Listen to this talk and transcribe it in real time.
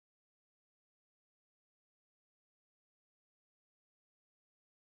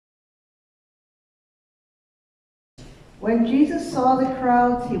When Jesus saw the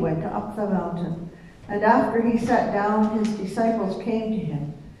crowds, he went up the mountain, and after he sat down, his disciples came to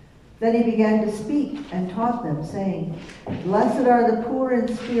him. Then he began to speak and taught them, saying, Blessed are the poor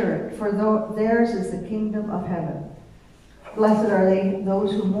in spirit, for theirs is the kingdom of heaven. Blessed are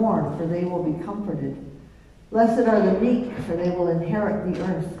those who mourn, for they will be comforted. Blessed are the meek, for they will inherit the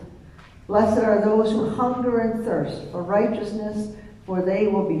earth. Blessed are those who hunger and thirst for righteousness, for they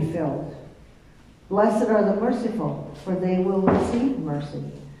will be filled. Blessed are the merciful, for they will receive mercy.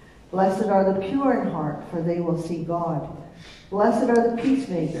 Blessed are the pure in heart, for they will see God. Blessed are the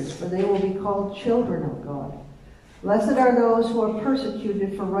peacemakers, for they will be called children of God. Blessed are those who are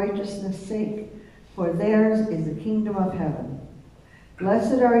persecuted for righteousness' sake, for theirs is the kingdom of heaven.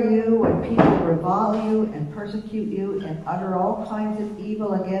 Blessed are you when people revile you and persecute you and utter all kinds of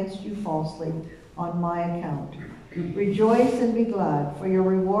evil against you falsely on my account. Rejoice and be glad, for your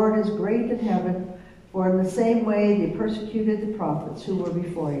reward is great in heaven, for in the same way they persecuted the prophets who were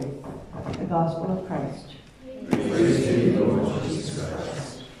before you. The Gospel of Christ. Praise to you, Lord Jesus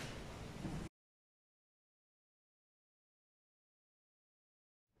Christ.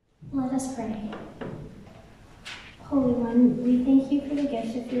 Let us pray. Holy One, we thank you for the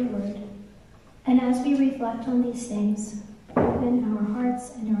gift of your word. And as we reflect on these things, open our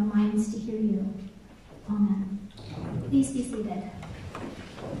hearts and our minds to hear you. Amen. Please be seated.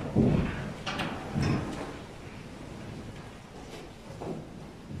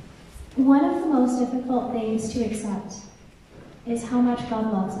 One of the most difficult things to accept is how much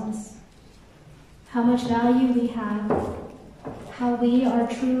God loves us, how much value we have, how we are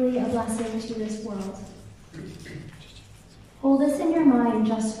truly a blessing to this world. Hold this in your mind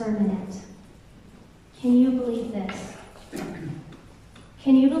just for a minute. Can you believe this?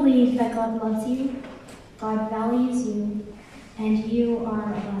 Can you believe that God loves you, God values you, and you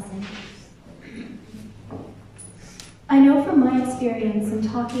are a blessing? I know from my experience in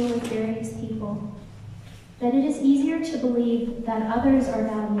talking with various people that it is easier to believe that others are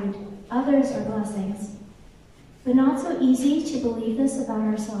valued, others are blessings, but not so easy to believe this about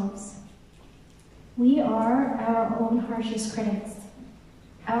ourselves. We are our own harshest critics,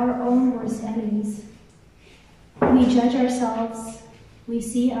 our own worst enemies. We judge ourselves, we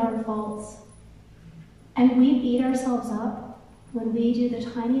see our faults, and we beat ourselves up when we do the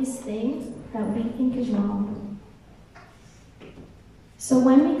tiniest thing that we think is wrong. So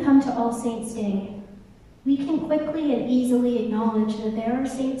when we come to All Saints' Day, we can quickly and easily acknowledge that there are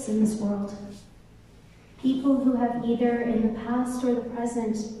saints in this world, people who have either in the past or the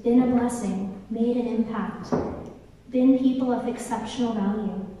present been a blessing, made an impact, been people of exceptional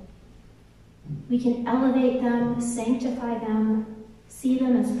value. We can elevate them, sanctify them, see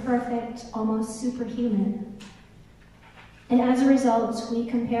them as perfect, almost superhuman. And as a result, we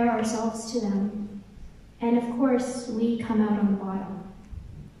compare ourselves to them. And of course, we come out on the bottom.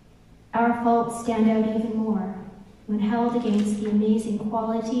 Our faults stand out even more when held against the amazing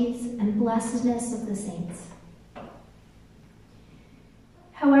qualities and blessedness of the saints.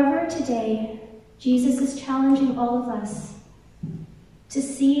 However, today, Jesus is challenging all of us to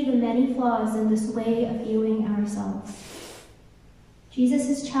see the many flaws in this way of viewing ourselves. Jesus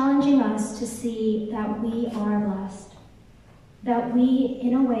is challenging us to see that we are blessed, that we,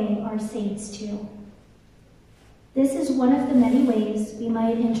 in a way, are saints too. This is one of the many ways we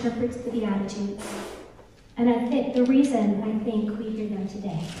might interpret the Beatitudes, and the reason I think we hear them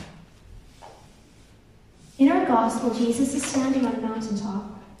today. In our gospel, Jesus is standing on a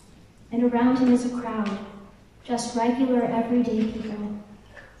mountaintop, and around him is a crowd, just regular, everyday people.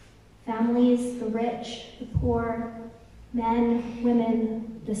 Families, the rich, the poor, men,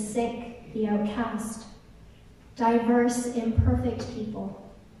 women, the sick, the outcast, diverse, imperfect people.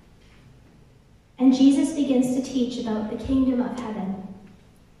 And Jesus begins to teach about the kingdom of heaven.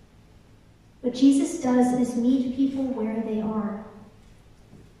 What Jesus does is meet people where they are.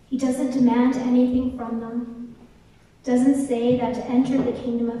 He doesn't demand anything from them, doesn't say that to enter the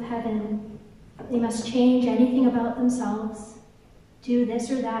kingdom of heaven, they must change anything about themselves, do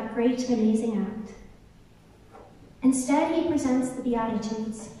this or that great and amazing act. Instead, he presents the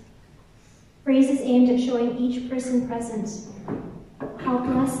Beatitudes, phrases aimed at showing each person present how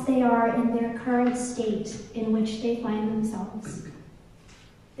blessed they are in their current state in which they find themselves,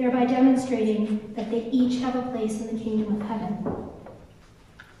 thereby demonstrating that they each have a place in the kingdom of heaven.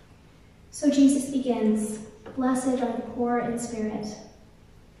 So Jesus begins, "Blessed are the poor in spirit."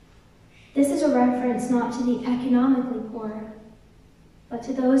 This is a reference not to the economically poor, but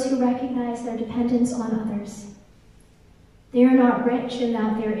to those who recognize their dependence on others. They are not rich in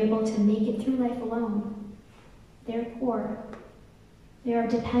that they are able to make it through life alone. They're poor. They are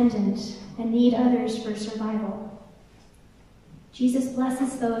dependent and need others for survival. Jesus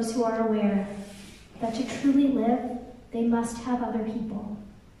blesses those who are aware that to truly live, they must have other people.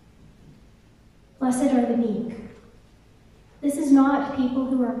 Blessed are the meek. This is not people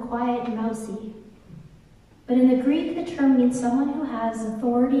who are quiet and mousy, but in the Greek, the term means someone who has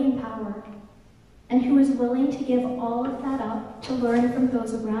authority and power, and who is willing to give all of that up to learn from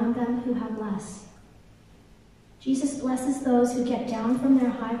those around them who have less. Jesus blesses those who get down from their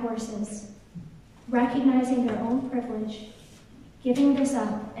high horses, recognizing their own privilege, giving this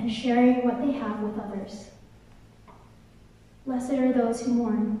up, and sharing what they have with others. Blessed are those who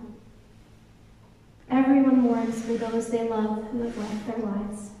mourn. Everyone mourns for those they love who have left their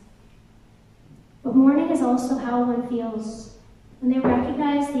lives. But mourning is also how one feels when they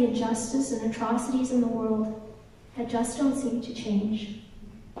recognize the injustice and atrocities in the world that just don't seem to change.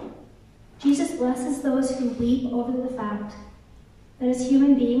 Jesus blesses those who weep over the fact that as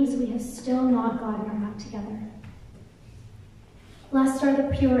human beings we have still not gotten our act together. Blessed are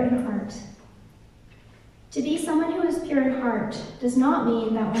the pure in heart. To be someone who is pure in heart does not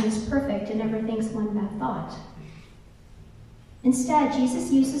mean that one is perfect and never thinks one bad thought. Instead,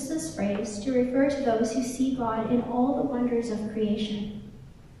 Jesus uses this phrase to refer to those who see God in all the wonders of creation.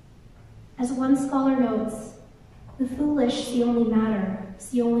 As one scholar notes, the foolish see only matter,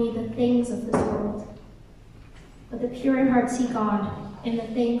 see only the things of this world. But the pure in heart see God in the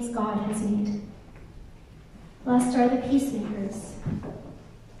things God has made. Blessed are the peacemakers.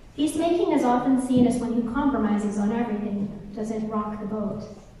 Peacemaking is often seen as one who compromises on everything, doesn't rock the boat.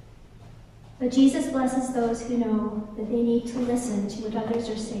 But Jesus blesses those who know that they need to listen to what others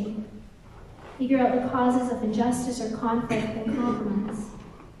are saying, figure out the causes of injustice or conflict and compromise.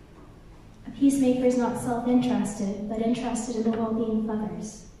 A peacemaker is not self-interested, but interested in the well-being of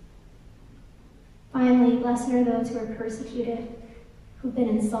others. Finally, blessed are those who are persecuted, who've been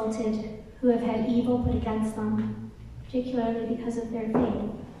insulted, who have had evil put against them, particularly because of their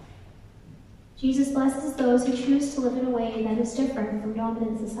faith. Jesus blesses those who choose to live in a way that is different from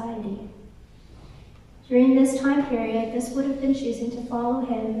dominant society. During this time period, this would have been choosing to follow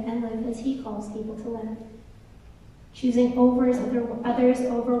him and live as he calls people to live. Choosing others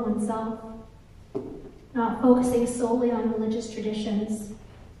over oneself, not focusing solely on religious traditions,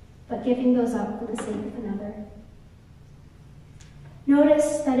 but giving those up for the sake of another.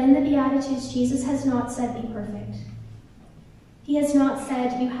 Notice that in the Beatitudes, Jesus has not said be perfect. He has not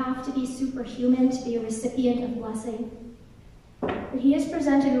said you have to be superhuman to be a recipient of blessing. But he has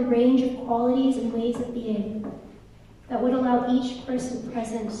presented a range of qualities and ways of being that would allow each person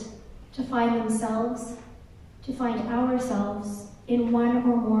present to find themselves, to find ourselves in one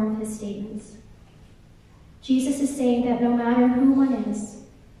or more of his statements. Jesus is saying that no matter who one is,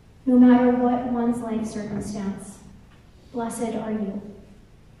 no matter what one's life circumstance, blessed are you.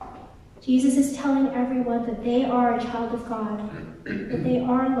 Jesus is telling everyone that they are a child of God, that they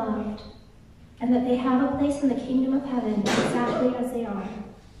are loved, and that they have a place in the kingdom of heaven exactly as they are.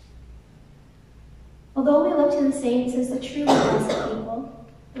 Although we look to the saints as the truly blessed people,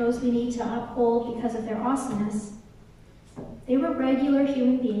 those we need to uphold because of their awesomeness, they were regular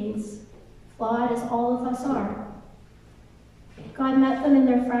human beings, flawed as all of us are. God met them in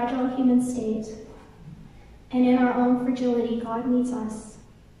their fragile human state, and in our own fragility, God meets us,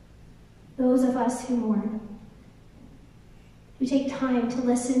 those of us who mourn, who take time to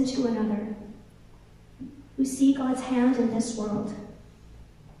listen to another, who see God's hand in this world,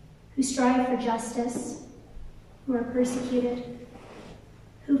 who strive for justice, who are persecuted,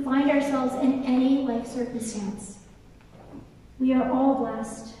 who find ourselves in any life circumstance. We are all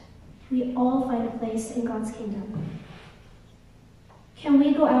blessed. We all find a place in God's kingdom. Can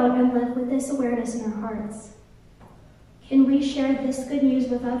we go out and live with this awareness in our hearts? Can we share this good news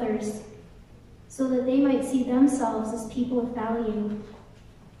with others so that they might see themselves as people of value,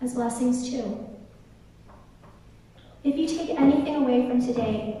 as blessings too? If you take anything away from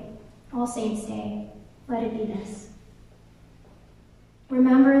today, All Saints' Day, let it be this.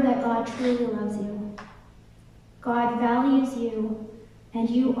 Remember that God truly loves you. God values you, and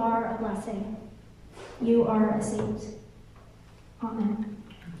you are a blessing. You are a saint. Amen.